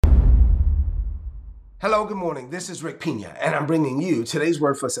Hello, good morning. This is Rick Pina, and I'm bringing you today's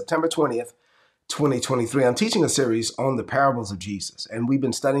word for September 20th, 2023. I'm teaching a series on the parables of Jesus, and we've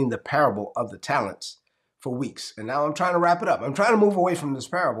been studying the parable of the talents for weeks. And now I'm trying to wrap it up. I'm trying to move away from this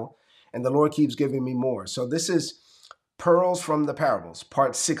parable, and the Lord keeps giving me more. So this is Pearls from the Parables,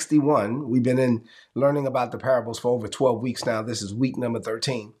 part 61. We've been learning about the parables for over 12 weeks now. This is week number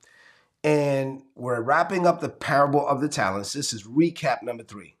 13. And we're wrapping up the parable of the talents. This is recap number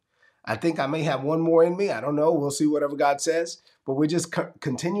 3. I think I may have one more in me. I don't know. We'll see whatever God says. But we're just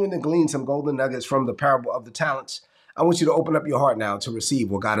continuing to glean some golden nuggets from the parable of the talents. I want you to open up your heart now to receive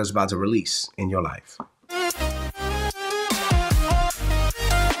what God is about to release in your life.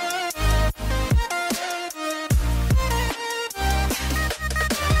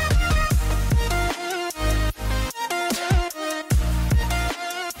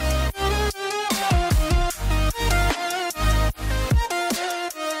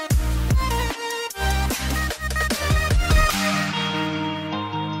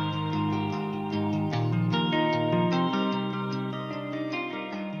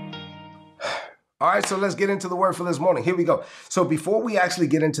 All right, so let's get into the word for this morning. Here we go. So before we actually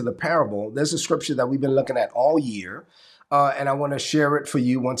get into the parable, there's a scripture that we've been looking at all year, and I want to share it for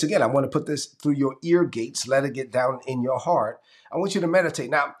you once again. I want to put this through your ear gates, let it get down in your heart. I want you to meditate.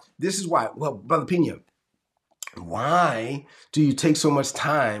 Now, this is why. Well, Brother Pina, why do you take so much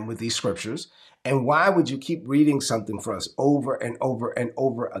time with these scriptures, and why would you keep reading something for us over and over and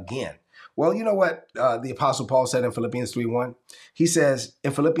over again? Well, you know what the Apostle Paul said in Philippians 3:1? He says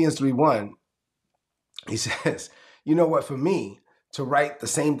in Philippians 3:1, he says, you know what, for me to write the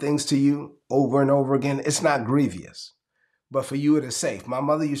same things to you over and over again, it's not grievous, but for you it is safe. My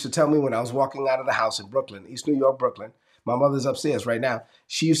mother used to tell me when I was walking out of the house in Brooklyn, East New York, Brooklyn, my mother's upstairs right now.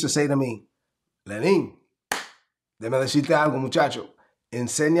 She used to say to me, Lenin, déjame decirte algo, muchacho.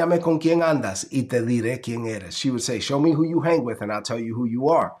 Enséñame con quién andas y te diré quién eres. She would say, show me who you hang with and I'll tell you who you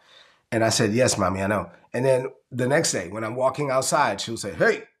are. And I said, yes, mommy, I know. And then the next day when I'm walking outside, she'll say,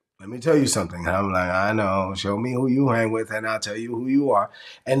 hey, let me tell you something. And I'm like, I know. Show me who you hang with and I'll tell you who you are.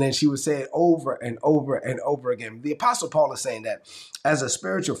 And then she would say it over and over and over again. The Apostle Paul is saying that as a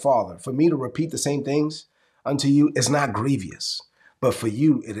spiritual father, for me to repeat the same things unto you is not grievous, but for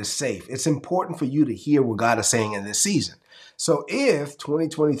you, it is safe. It's important for you to hear what God is saying in this season. So if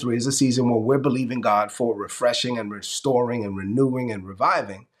 2023 is a season where we're believing God for refreshing and restoring and renewing and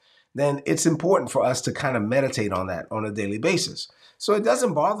reviving, then it's important for us to kind of meditate on that on a daily basis. So it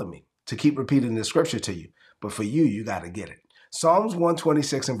doesn't bother me to keep repeating the scripture to you, but for you, you got to get it. Psalms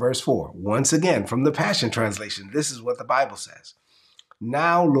 126 and verse 4, once again, from the Passion Translation, this is what the Bible says.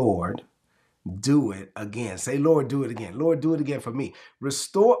 Now, Lord, do it again. Say, Lord, do it again. Lord, do it again for me.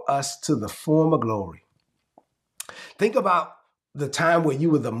 Restore us to the former glory. Think about the time where you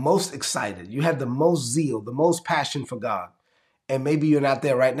were the most excited. You had the most zeal, the most passion for God. And maybe you're not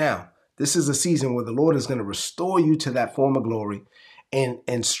there right now. This is a season where the Lord is going to restore you to that former glory,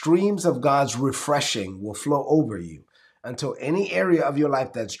 and streams of God's refreshing will flow over you until any area of your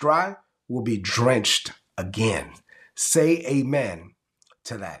life that's dry will be drenched again. Say amen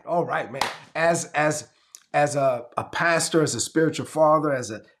to that. All right, man. As a pastor, as a spiritual father,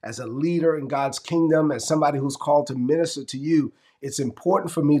 as a leader in God's kingdom, as somebody who's called to minister to you, it's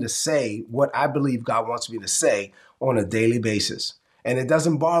important for me to say what I believe God wants me to say on a daily basis. And it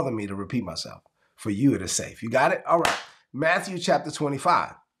doesn't bother me to repeat myself. For you, it is safe. You got it? All right. Matthew chapter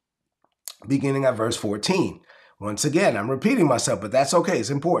 25, beginning at verse 14. Once again, I'm repeating myself, but that's okay. It's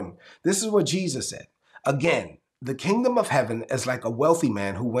important. This is what Jesus said. Again, the kingdom of heaven is like a wealthy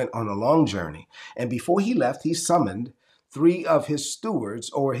man who went on a long journey. And before he left, he summoned 3 of his stewards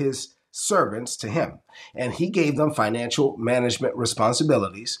or his servants to him. And he gave them financial management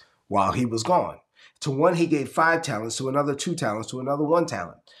responsibilities while he was gone. To one, he gave 5 talents, to another 2 talents, to another 1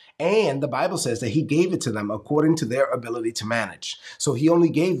 talent. And the Bible says that he gave it to them according to their ability to manage. So he only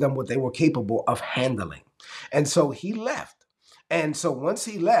gave them what they were capable of handling. And so he left. And so once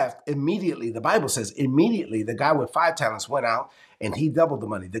he left, immediately, the Bible says, immediately the guy with 5 talents went out and he doubled the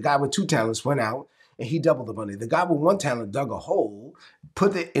money. The guy with 2 talents went out and he doubled the money. The guy with 1 talent dug a hole,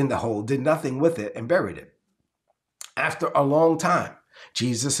 put it in the hole, did nothing with it, and buried it. After a long time,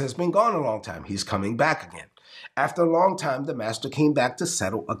 Jesus has been gone a long time. He's coming back again. After a long time, the master came back to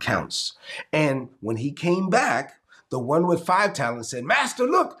settle accounts. And when he came back, the one with 5 talents said, Master,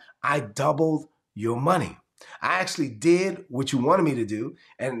 look, I doubled your money. I actually did what you wanted me to do.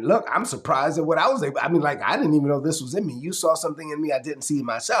 And look, I'm surprised at what I was able. I didn't even know this was in me. You saw something in me I didn't see in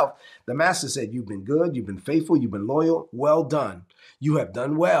myself. The master said, you've been good, you've been faithful, you've been loyal. Well done. You have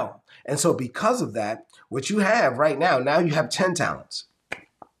done well. And so because of that, what you have right now you have 10 talents.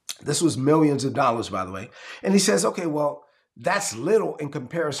 This was millions of dollars, by the way. And he says, okay, well, that's little in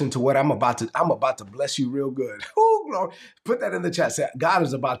comparison to what I'm about to bless you real good. Ooh, glory. Put that in the chat. Say, God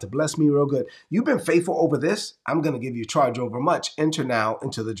is about to bless me real good. You've been faithful over this. I'm going to give you charge over much. Enter now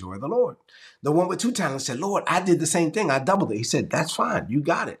into the joy of the Lord. The one with 2 talents said, Lord, I did the same thing. I doubled it. He said, that's fine. You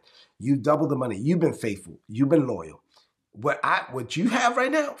got it. You doubled the money. You've been faithful. You've been loyal. What you have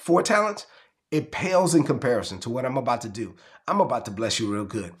right now, 4 talents, it pales in comparison to what I'm about to do. I'm about to bless you real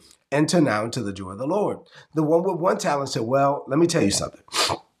good. Enter now into the joy of the Lord. The one with 1 talent said, well, let me tell you something.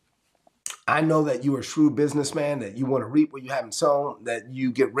 I know that you're a shrewd businessman, that you want to reap what you haven't sown, that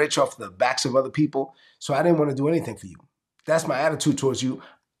you get rich off the backs of other people. So I didn't want to do anything for you. That's my attitude towards you.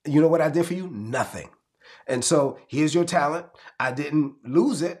 You know what I did for you? Nothing. And so here's your talent. I didn't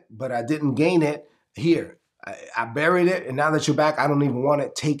lose it, but I didn't gain it. Here, I buried it. And now that you're back, I don't even want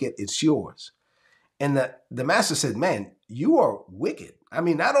it. Take it. It's yours. And the master said, man, you are wicked. I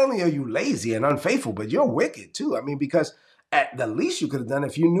mean, not only are you lazy and unfaithful, but you're wicked too. I mean, because at the least you could have done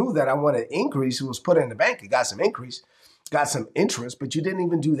if you knew that I wanted increase, it was put in the bank. It got some increase, got some interest, but you didn't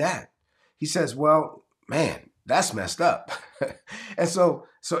even do that. He says, well, man, that's messed up. And so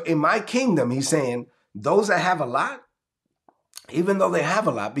in my kingdom, he's saying those that have a lot, even though they have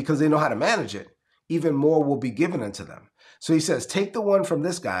a lot because they know how to manage it, even more will be given unto them. So he says, take the 1 from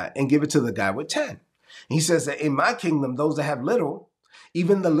this guy and give it to the guy with 10. He says that in my kingdom, those that have little,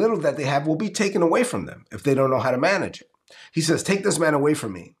 even the little that they have will be taken away from them if they don't know how to manage it. He says, take this man away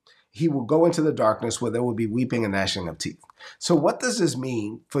from me. He will go into the darkness where there will be weeping and gnashing of teeth. So what does this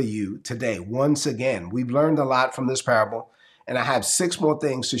mean for you today? Once again, we've learned a lot from this parable, and I have 6 more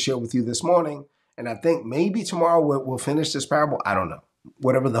things to share with you this morning. And I think maybe tomorrow we'll finish this parable. I don't know,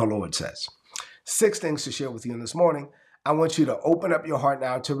 whatever the Lord says. 6 things to share with you this morning. I want you to open up your heart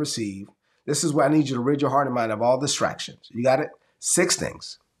now to receive. This is where I need you to rid your heart and mind of all distractions. You got it? 6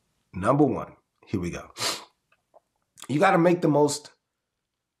 things. Number 1, here we go. You got to make the most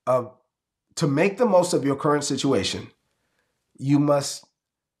of your current situation. You must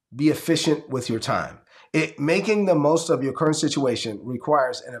be efficient with your time. Making the most of your current situation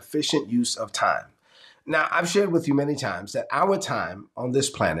requires an efficient use of time. Now, I've shared with you many times that our time on this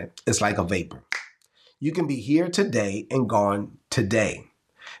planet is like a vapor. You can be here today and gone today.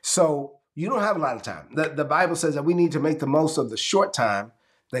 So you don't have a lot of time. The Bible says that we need to make the most of the short time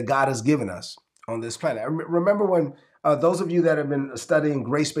that God has given us on this planet. Remember when those of you that have been studying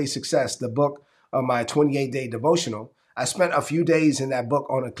Grace-Based Success, the book of my 28-day devotional, I spent a few days in that book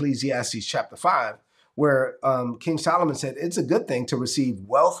on Ecclesiastes chapter 5, where King Solomon said it's a good thing to receive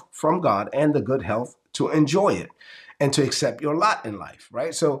wealth from God and the good health to enjoy it and to accept your lot in life,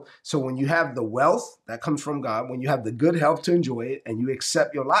 right? So when you have the wealth that comes from God, when you have the good health to enjoy it and you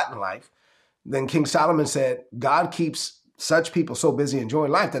accept your lot in life, then King Solomon said God keeps such people so busy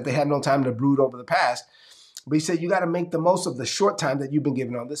enjoying life that they have no time to brood over the past. But he said you got to make the most of the short time that you've been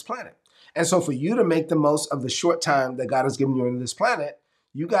given on this planet. And so for you to make the most of the short time that God has given you on this planet,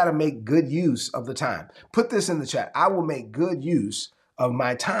 you got to make good use of the time. Put this in the chat. I will make good use of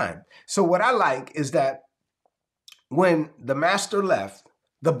my time. So what I like is that when the master left,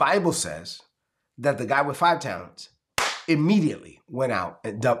 the Bible says that the guy with 5 talents immediately went out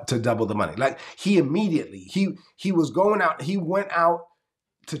and to double the money. Like he immediately, he was going out, he went out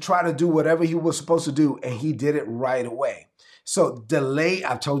to try to do whatever he was supposed to do, and he did it right away. So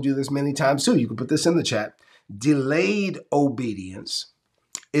I've told you this many times too, you can put this in the chat, delayed obedience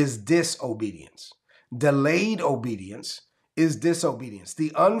is disobedience. Delayed obedience is disobedience.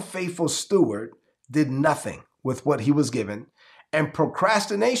 The unfaithful steward did nothing with what he was given, and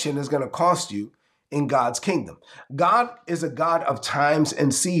procrastination is going to cost you in God's kingdom. God is a God of times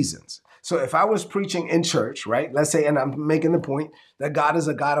and seasons. So if I was preaching in church, right, let's say, and I'm making the point that God is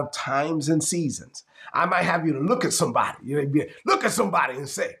a God of times and seasons, I might have you to look at somebody, look at somebody and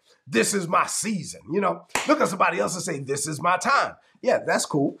say, this is my season, look at somebody else and say, this is my time. Yeah, that's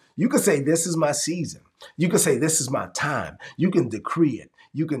cool. You can say, this is my season. You can say, this is my time. You can decree it.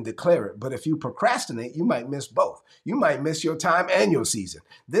 You can declare it. But if you procrastinate, you might miss both. You might miss your time and your season.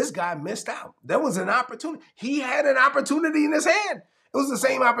 This guy missed out. There was an opportunity. He had an opportunity in his hand. It was the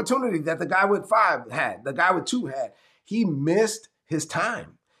same opportunity that the guy with 5 had, the guy with 2 had. He missed his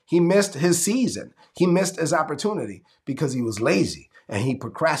time. He missed his season. He missed his opportunity because he was lazy and he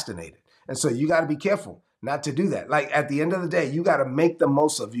procrastinated. And so you got to be careful not to do that. Like at the end of the day, you got to make the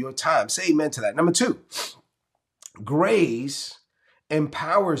most of your time. Say amen to that. Number 2, grace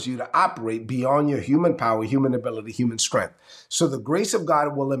empowers you to operate beyond your human power, human ability, human strength. So the grace of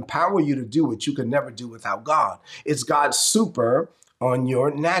God will empower you to do what you could never do without God. It's God's super on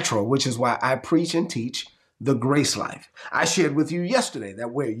your natural, which is why I preach and teach the grace life. I shared with you yesterday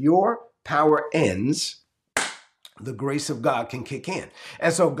that where your power ends, the grace of God can kick in.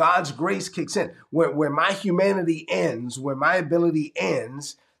 And so God's grace kicks in. Where my humanity ends, where my ability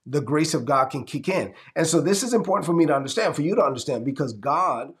ends, the grace of God can kick in. And so this is important for me to understand, for you to understand, because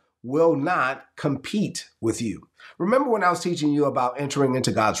God will not compete with you. Remember when I was teaching you about entering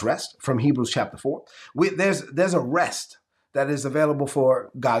into God's rest from Hebrews chapter 4? There's a rest that is available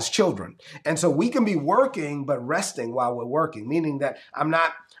for God's children. And so we can be working, but resting while we're working, meaning that I'm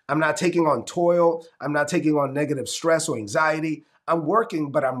not taking on toil. I'm not taking on negative stress or anxiety. I'm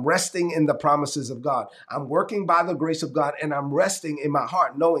working, but I'm resting in the promises of God. I'm working by the grace of God, and I'm resting in my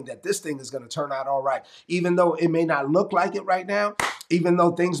heart, knowing that this thing is going to turn out all right. Even though it may not look like it right now, even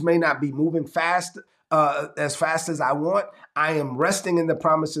though things may not be moving as fast as I want, I am resting in the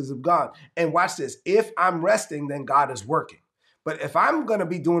promises of God. And watch this. If I'm resting, then God is working. But if I'm going to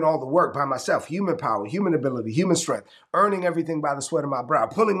be doing all the work by myself, human power, human ability, human strength, earning everything by the sweat of my brow,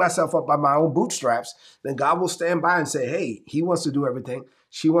 pulling myself up by my own bootstraps, then God will stand by and say, hey, he wants to do everything.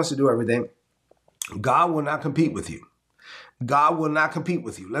 She wants to do everything. God will not compete with you. God will not compete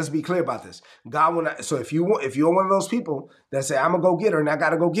with you. Let's be clear about this. God will not. So if you're one of those people that say, I'm going to go get her and I got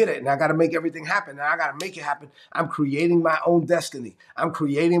to go get it and I got to make everything happen and I got to make it happen. I'm creating my own destiny. I'm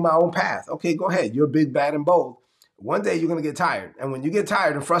creating my own path. Okay, go ahead. You're big, bad, and bold. One day you're going to get tired. And when you get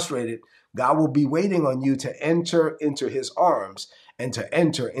tired and frustrated, God will be waiting on you to enter into his arms and to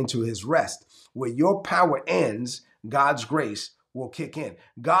enter into his rest. Where your power ends, God's grace will kick in.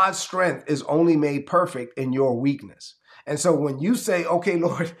 God's strength is only made perfect in your weakness. And so when you say, okay,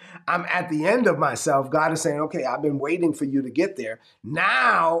 Lord, I'm at the end of myself, God is saying, okay, I've been waiting for you to get there.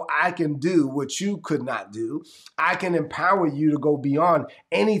 Now I can do what you could not do. I can empower you to go beyond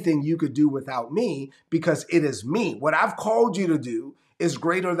anything you could do without me, because it is me. What I've called you to do is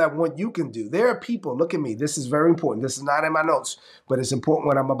greater than what you can do. There are people, look at me, this is very important. This is not in my notes, but it's important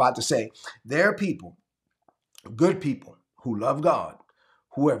what I'm about to say. There are people, good people who love God,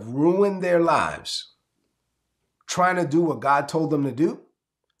 who have ruined their lives trying to do what God told them to do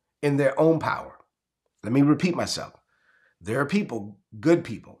in their own power. Let me repeat myself. There are people, good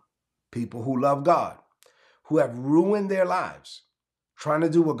people, people who love God, who have ruined their lives trying to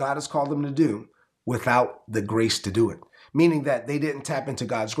do what God has called them to do without the grace to do it, meaning that they didn't tap into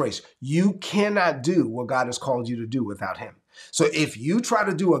God's grace. You cannot do what God has called you to do without him. So if you try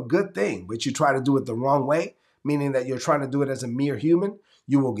to do a good thing, but you try to do it the wrong way, meaning that you're trying to do it as a mere human,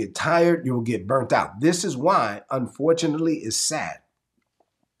 you will get tired, you will get burnt out. This is why, unfortunately, it's sad,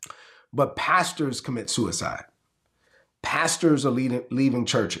 but pastors commit suicide. Pastors are leaving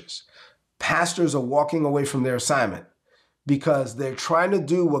churches. Pastors are walking away from their assignment because they're trying to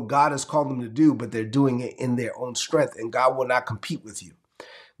do what God has called them to do, but they're doing it in their own strength, and God will not compete with you.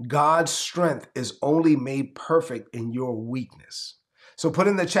 God's strength is only made perfect in your weakness. So put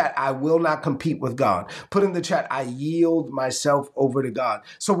in the chat, I will not compete with God. Put in the chat, I yield myself over to God.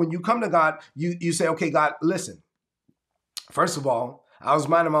 So when you come to God, you say, okay, God, listen, first of all, I was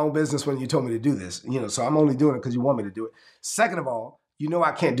minding my own business when you told me to do this, so I'm only doing it because you want me to do it. Second of all,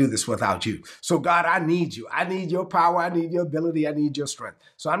 I can't do this without you. So God, I need you. I need your power. I need your ability. I need your strength.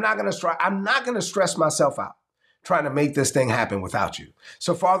 So I'm not going to stress myself out trying to make this thing happen without you.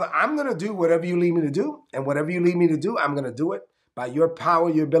 So Father, I'm going to do whatever you lead me to do. And whatever you lead me to do, I'm going to do it by your power,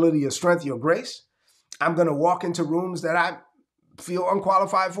 your ability, your strength, your grace. I'm going to walk into rooms that I feel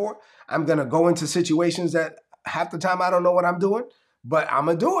unqualified for. I'm going to go into situations that half the time I don't know what I'm doing, but I'm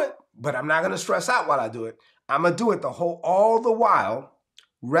going to do it. But I'm not going to stress out while I do it. I'm going to do it all the while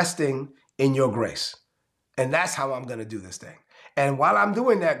resting in your grace. And that's how I'm going to do this thing. And while I'm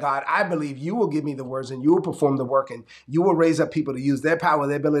doing that, God, I believe you will give me the words and you will perform the work and you will raise up people to use their power,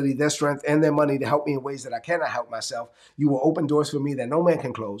 their ability, their strength, and their money to help me in ways that I cannot help myself. You will open doors for me that no man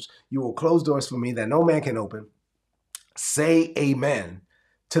can close. You will close doors for me that no man can open. Say amen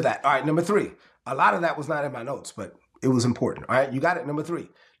to that. All right, number 3. A lot of that was not in my notes, but it was important. All right, you got it. Number 3.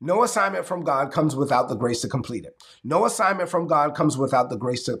 No assignment from God comes without the grace to complete it. No assignment from God comes without the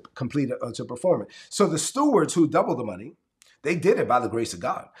grace to complete it or to perform it. So the stewards who double the money, they did it by the grace of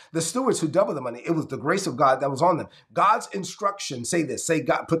God. The stewards who doubled the money, it was the grace of God that was on them. God's instruction, say this, say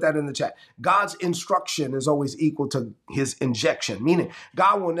God, put that in the chat. God's instruction is always equal to his injection, meaning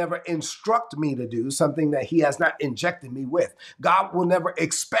God will never instruct me to do something that he has not injected me with. God will never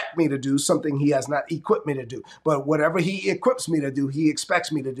expect me to do something he has not equipped me to do. But whatever he equips me to do, he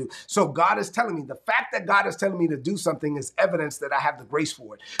expects me to do. So God is telling me, the fact that God is telling me to do something is evidence that I have the grace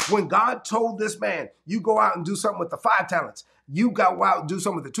for it. When God told this man, you go out and do something with the 5 talents, You go out and do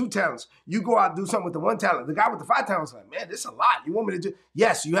something with the 2 talents. You go out and do something with the 1 talent. The guy with the 5 talents is like, man, this is a lot. You want me to do?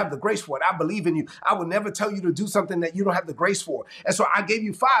 Yes, you have the grace for it. I believe in you. I will never tell you to do something that you don't have the grace for. And so I gave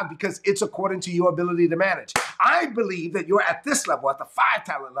you 5 because it's according to your ability to manage. I believe that you're at this level, at the 5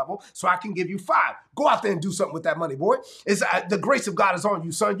 talent level, so I can give you 5. Go out there and do something with that money, boy. It's the grace of God is on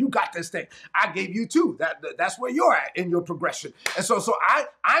you, son. You got this thing. I gave you 2. That's where you're at in your progression. And so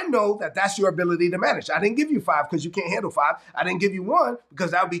I know that that's your ability to manage. I didn't give you 5 because you can't handle 5. I didn't give you 1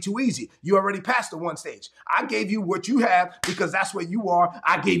 because that would be too easy. You already passed the 1 stage. I gave you what you have because that's where you are.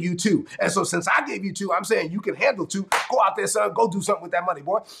 I gave you 2. And so since I gave you 2, I'm saying you can handle 2. Go out there, son. Go do something with that money,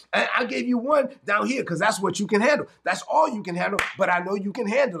 boy. And I gave you 1 down here because that's what you can handle. That's all you can handle, but I know you can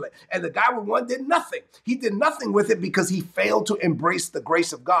handle it. And the guy with 1 did nothing. He did nothing with it because he failed to embrace the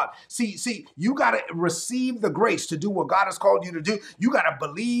grace of God. See, you got to receive the grace to do what God has called you to do. You got to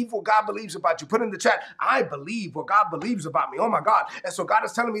believe what God believes about you. Put in the chat, I believe what God believes about me. Oh my God. And so God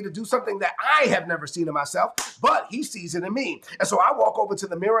is telling me to do something that I have never seen in myself, but he sees it in me. And so I walk over to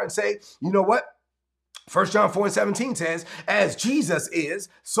the mirror and say, you know what? 1 John 4:17 says, as Jesus is,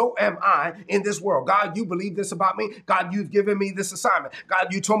 so am I in this world. God, you believe this about me. God, you've given me this assignment.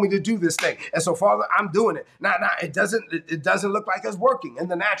 God, you told me to do this thing. And so, Father, I'm doing it. Now, it doesn't look like it's working in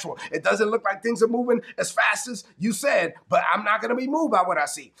the natural. It doesn't look like things are moving as fast as you said, but I'm not going to be moved by what I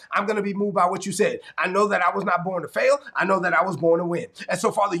see. I'm going to be moved by what you said. I know that I was not born to fail. I know that I was born to win. And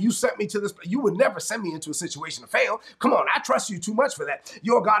so, Father, you sent me to this. You would never send me into a situation to fail. Come on, I trust you too much for that.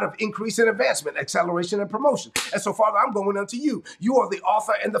 You're a God of increase and advancement, acceleration and promotion. And so, Father, I'm going unto you. You are the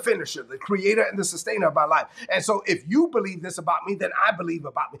author and the finisher, the creator and the sustainer of my life. And so if you believe this about me, then I believe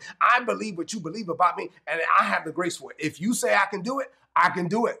about me. I believe what you believe about me, and I have the grace for it. If you say I can do it, I can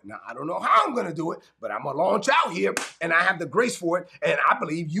do it. Now, I don't know how I'm going to do it, but I'm going to launch out here, and I have the grace for it, and I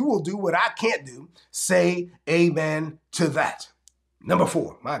believe you will do what I can't do. Say amen to that. Number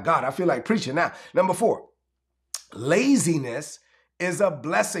 4. My God, I feel like preaching now. Number 4, laziness is a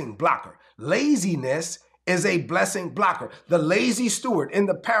blessing blocker. Laziness is a blessing blocker. The lazy steward in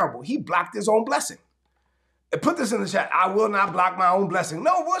the parable, he blocked his own blessing. Put this in the chat. I will not block my own blessing.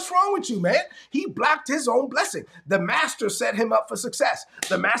 No, what's wrong with you, man? He blocked his own blessing. The master set him up for success.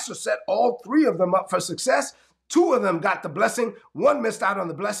 The master set all 3 of them up for success. 2 of them got the blessing. 1 missed out on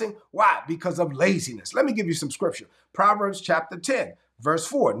the blessing. Why? Because of laziness. Let me give you some scripture. Proverbs chapter 10, verse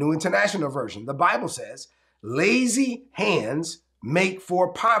 4, New International Version. The Bible says, lazy hands make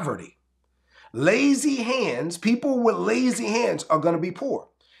for poverty. Lazy hands, people with lazy hands are going to be poor.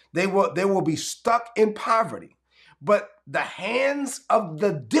 They will be stuck in poverty. But the hands of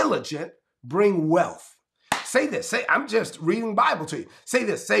the diligent bring wealth. Say this. Say, I'm just reading Bible to you. Say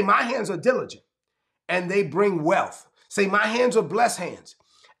this. Say, my hands are diligent and they bring wealth. Say, my hands are blessed hands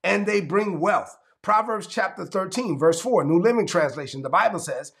and they bring wealth. Proverbs chapter 13, verse 4, New Living Translation. The Bible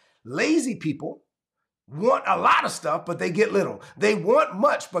says, lazy people want a lot of stuff, but they get little. They want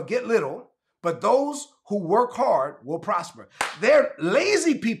much, but get little. But those who work hard will prosper. They're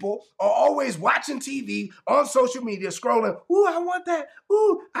lazy people are always watching TV, on social media, scrolling. Ooh, I want that.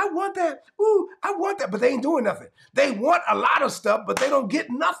 Ooh, I want that. Ooh, I want that. But they ain't doing nothing. They want a lot of stuff, but they don't get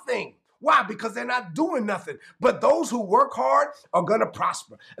nothing. Why? Because they're not doing nothing. But those who work hard are going to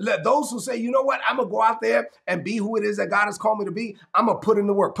prosper. Those who say, you know what, I'm going to go out there and be who it is that God has called me to be. I'm going to put in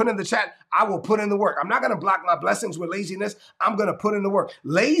the work. Put in the chat, I will put in the work. I'm not going to block my blessings with laziness. I'm going to put in the work.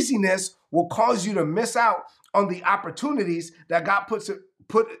 Laziness will cause you to miss out on the opportunities that God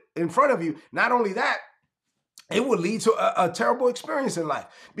put in front of you. Not only that, it will lead to a terrible experience in life,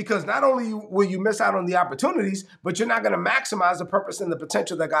 because not only will you miss out on the opportunities, but you're not going to maximize the purpose and the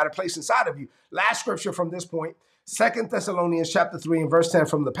potential that God has placed inside of you. Last scripture from this point, 2 Thessalonians chapter 3 and verse 10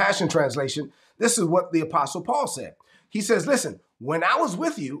 from the Passion Translation. This is what the Apostle Paul said. He says, listen, when I was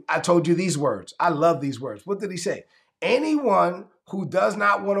with you, I told you these words. I love these words. What did he say? Anyone who does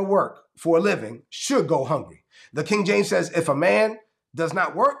not want to work for a living should go hungry. The King James says, if a man does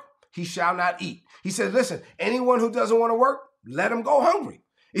not work, he shall not eat. He said, listen, anyone who doesn't want to work, let him go hungry.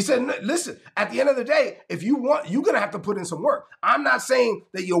 He said, listen, at the end of the day, if you want, you're going to have to put in some work. I'm not saying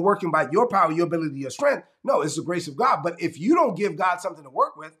that you're working by your power, your ability, your strength. No, it's the grace of God. But if you don't give God something to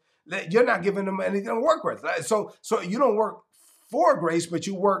work with, you're not giving him anything to work with. So you don't work for grace, but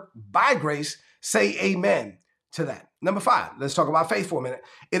you work by grace. Say amen to that. Number 5, let's talk about faith for a minute.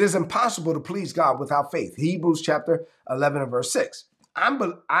 It is impossible to please God without faith. Hebrews chapter 11 and verse 6.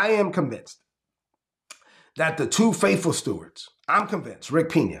 I am convinced that the 2 faithful stewards, I'm convinced,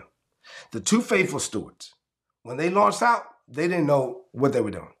 Rick Pina, the 2 faithful stewards, when they launched out, they didn't know what they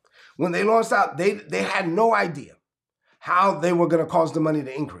were doing. When they launched out, they had no idea how they were going to cause the money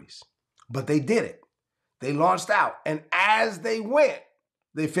to increase, but they did it. They launched out. And as they went,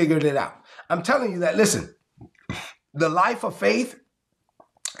 they figured it out. I'm telling you that, listen, the life of faith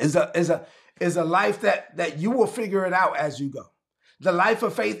is a life that you will figure it out as you go. The life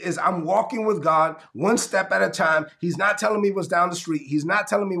of faith is I'm walking with God one step at a time. He's not telling me what's down the street. He's not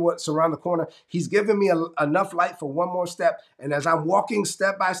telling me what's around the corner. He's giving me enough light for one more step. And as I'm walking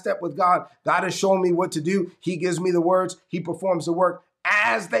step by step with God, God has shown me what to do. He gives me the words. He performs the work.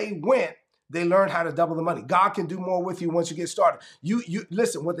 As they went, they learned how to double the money. God can do more with you once you get started. You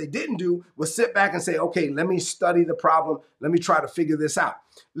listen, what they didn't do was sit back and say, okay, let me study the problem. Let me try to figure this out.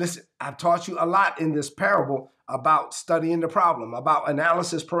 Listen, I've taught you a lot in this parable about studying the problem, about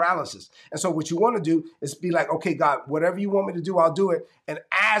analysis paralysis. And so what you want to do is be like, okay, God, whatever you want me to do, I'll do it. And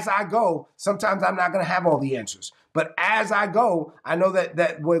as I go, sometimes I'm not going to have all the answers. But as I go, I know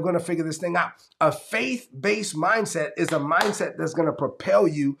that we're going to figure this thing out. A faith-based mindset is a mindset that's going to propel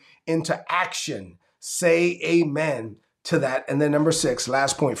you into action. Say amen to that. And then number 6,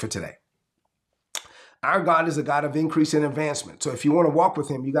 last point for today. Our God is a God of increase and advancement. So if you want to walk with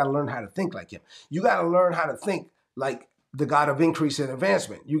him, you got to learn how to think like him. You got to learn how to think like the God of increase and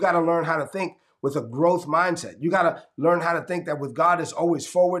advancement. You got to learn how to think with a growth mindset. You got to learn how to think that with God is always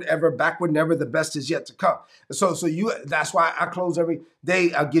forward, ever backward, never. The best is yet to come. So that's why I close every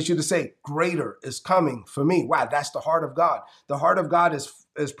day. I get you to say, greater is coming for me. Why? That's the heart of God. The heart of God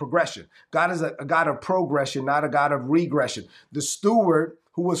is progression. God is a God of progression, not a God of regression. The steward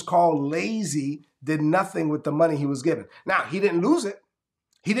who was called lazy did nothing with the money he was given. Now, he didn't lose it.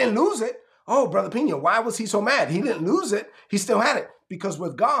 He didn't lose it. Oh, Brother Pina, why was he so mad? He didn't lose it. He still had it. Because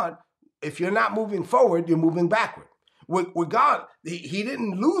with God, if you're not moving forward, you're moving backward. With God, he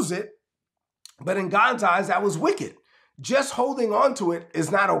didn't lose it, but in God's eyes, that was wicked. Just holding on to it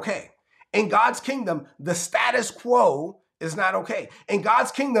is not okay. In God's kingdom, the status quo is not okay. In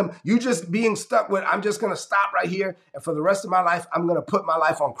God's kingdom, you just being stuck with, I'm just going to stop right here. And for the rest of my life, I'm going to put my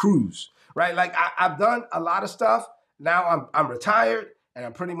life on cruise, right? Like I've done a lot of stuff. Now I'm retired and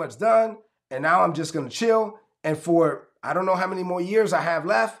I'm pretty much done. And now I'm just going to chill. And for, I don't know how many more years I have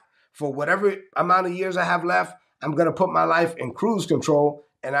left, for whatever amount of years I have left, I'm going to put my life in cruise control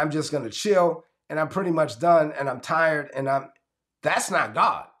and I'm just going to chill and I'm pretty much done and I'm tired and that's not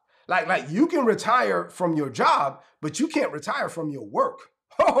God. Like you can retire from your job, but you can't retire from your work.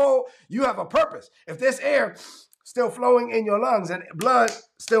 Oh, you have a purpose. If there's air still flowing in your lungs and blood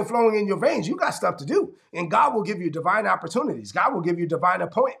still flowing in your veins, you got stuff to do. And God will give you divine opportunities. God will give you divine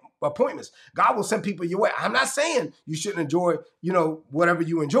appointments. God will send people your way. I'm not saying you shouldn't enjoy, whatever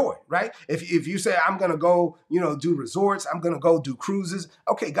you enjoy, right? If you say, I'm going to go, do resorts, I'm going to go do cruises.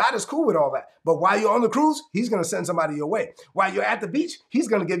 Okay, God is cool with all that. But while you're on the cruise, he's going to send somebody your way. While you're at the beach, he's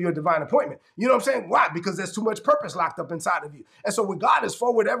going to give you a divine appointment. You know what I'm saying? Why? Because there's too much purpose locked up inside of you. And so when God is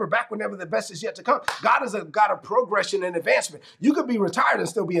forward ever, backward never, the best is yet to come. God is a God of progression and advancement. You could be retired and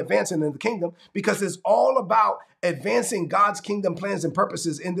still be advancing in the kingdom because it's all about advancing God's kingdom plans and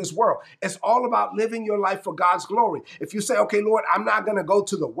purposes in this world. It's all about living your life for God's glory. If you say, okay, Lord, I'm not going to go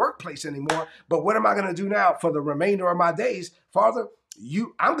to the workplace anymore, but what am I going to do now for the remainder of my days? Father,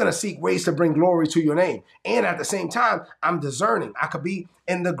 I'm going to seek ways to bring glory to your name. And at the same time, I'm discerning. I could be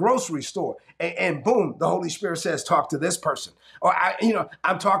in the grocery store and boom, the Holy Spirit says, talk to this person. Or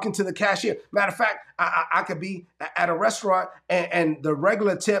I'm talking to the cashier. Matter of fact, I could be at a restaurant and the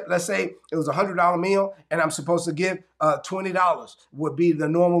regular tip, let's say it was $100 meal and I'm supposed to give $20 would be the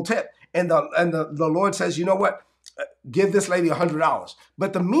normal tip. And the Lord says, you know what? Give this lady $100,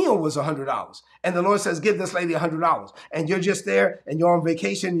 but the meal was $100. And the Lord says, give this lady $100. And you're just there and you're on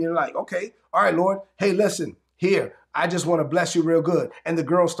vacation. And you're like, okay, all right, Lord. Hey, listen, here, I just want to bless you real good. And the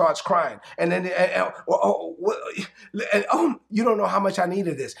girl starts crying. And then, you don't know how much I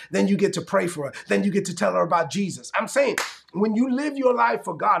needed this. Then you get to pray for her. Then you get to tell her about Jesus. I'm saying when you live your life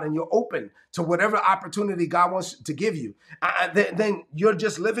for God and you're open to whatever opportunity God wants to give you, then you're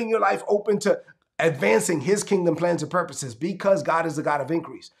just living your life open to advancing his kingdom plans and purposes because God is the God of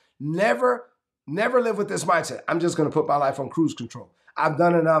increase. Never live with this mindset. I'm just going to put my life on cruise control. I've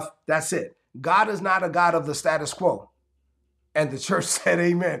done enough. That's it. God is not a God of the status quo. And the church said,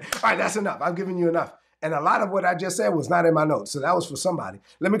 amen. All right, that's enough. I've given you enough. And a lot of what I just said was not in my notes. So that was for somebody.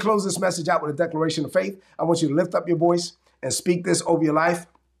 Let me close this message out with a declaration of faith. I want you to lift up your voice and speak this over your life.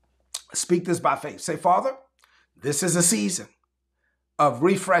 Speak this by faith. Say, Father, this is a season of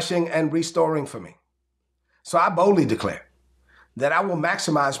refreshing and restoring for me. So I boldly declare that I will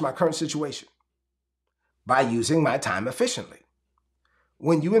maximize my current situation by using my time efficiently.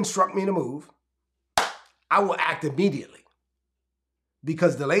 When you instruct me to move, I will act immediately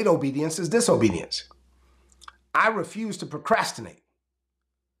because delayed obedience is disobedience. I refuse to procrastinate.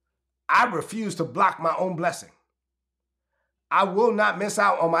 I refuse to block my own blessing. I will not miss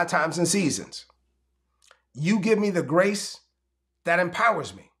out on my times and seasons. You give me the grace that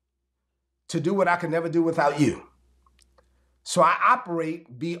empowers me to do what I can never do without you. So I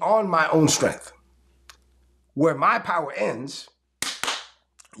operate beyond my own strength. Where my power ends,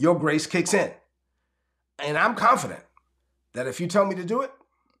 your grace kicks in. And I'm confident that if you tell me to do it,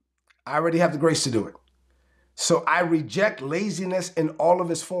 I already have the grace to do it. So I reject laziness in all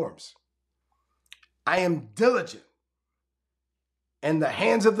of its forms. I am diligent, and the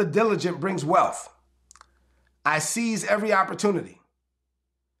hands of the diligent brings wealth. I seize every opportunity.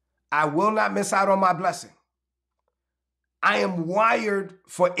 I will not miss out on my blessing. I am wired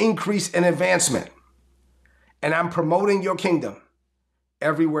for increase and advancement, and I'm promoting your kingdom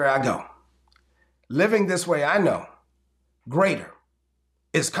everywhere I go. Living this way, I know greater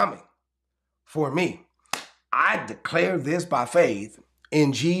is coming for me. I declare this by faith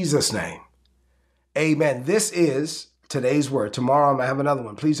in Jesus' name. Amen. This is today's word. Tomorrow I'm going to have another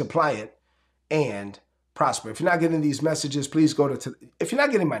one. Please apply it and prosper. If you're not getting these messages, please go to, if you're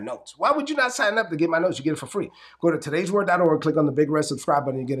not getting my notes, why would you not sign up to get my notes? You get it for free. Go to today'sword.org, click on the big red subscribe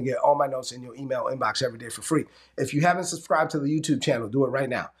button. You're going to get all my notes in your email inbox every day for free. If you haven't subscribed to the YouTube channel, do it right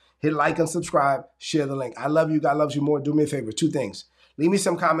now. Hit like and subscribe, share the link. I love you. God loves you more. Do me a favor. 2 things. Leave me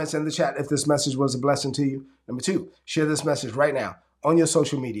some comments in the chat if this message was a blessing to you. Number 2, share this message right now on your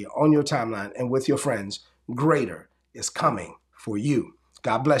social media, on your timeline, and with your friends. Greater is coming for you.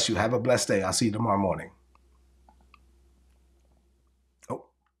 God bless you. Have a blessed day. I'll see you tomorrow morning.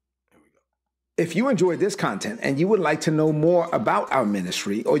 If you enjoyed this content and you would like to know more about our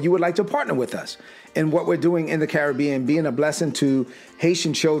ministry, or you would like to partner with us in what we're doing in the Caribbean, being a blessing to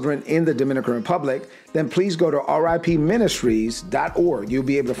Haitian children in the Dominican Republic, then please go to ripministries.org. You'll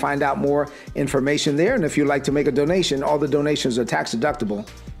be able to find out more information there. And if you'd like to make a donation, all the donations are tax deductible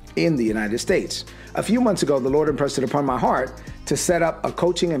in the United States. A few months ago, the Lord impressed it upon my heart to set up a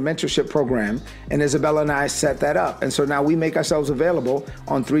coaching and mentorship program, and Isabella and I set that up. And so now we make ourselves available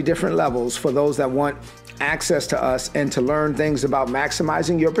on 3 different levels for those that want access to us and to learn things about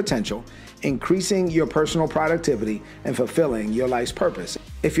maximizing your potential, increasing your personal productivity, and fulfilling your life's purpose.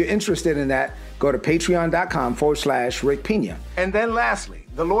 If you're interested in that, go to patreon.com/Rick Pina. And then lastly,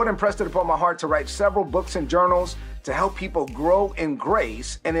 the Lord impressed it upon my heart to write several books and journals to help people grow in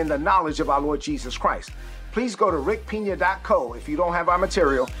grace and in the knowledge of our Lord Jesus Christ. Please go to rickpina.co if you don't have our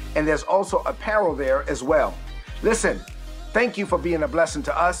material, and there's also apparel there as well. Listen, thank you for being a blessing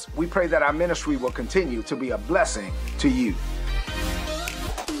to us. We pray that our ministry will continue to be a blessing to you.